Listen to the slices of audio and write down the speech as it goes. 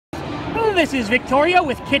Hello, this is Victoria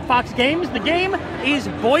with Kitfox Games. The game is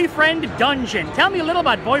Boyfriend Dungeon. Tell me a little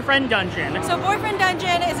about Boyfriend Dungeon. So Boyfriend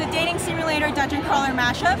Dungeon is a dating simulator dungeon crawler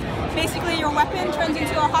mashup. Basically, your weapon turns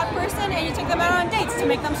into a hot person and you take them out on dates to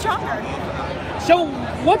make them stronger. So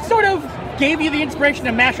what sort of gave you the inspiration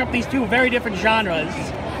to mash up these two very different genres?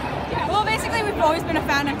 Well, basically, we've always been a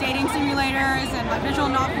fan of dating simulators and like visual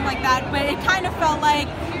novels like that, but it kind of felt like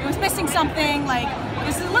it was missing something. Like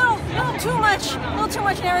this is a little too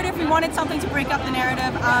much narrative. We wanted something to break up the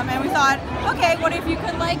narrative, and we thought, okay, what if you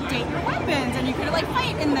could like date your weapons and you could like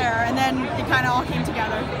fight in there, and then it kind of all came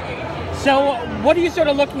together. So what are you sort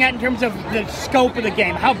of looking at in terms of the scope of the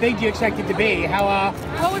game? How big do you expect it to be?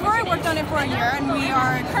 Well, we've already worked on it for a year, and we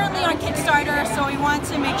are currently on Kickstarter, so we want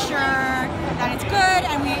to make sure that it's good,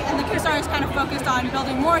 and the Kickstarter is kind of focused on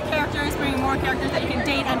building more characters, bringing more characters that you can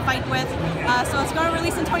date and fight with. So it's going to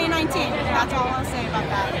release in 2019. That's all I'll say about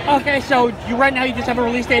that. Okay, so right now you just have a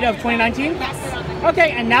release date of 2019? Yes.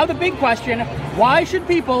 Okay, and now the big question, why should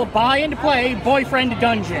people buy and play Boyfriend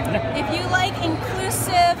Dungeon? If you like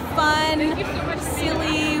inclusive, fun,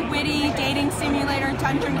 silly, witty dating simulator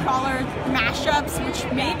dungeon crawler mashups, which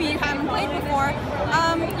maybe you haven't played before,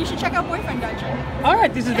 you should check out Boyfriend Dungeon. All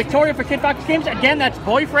right, this is Victoria for Kitfox Games. Again, that's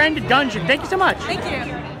Boyfriend Dungeon. Thank you so much. Thank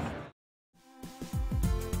you.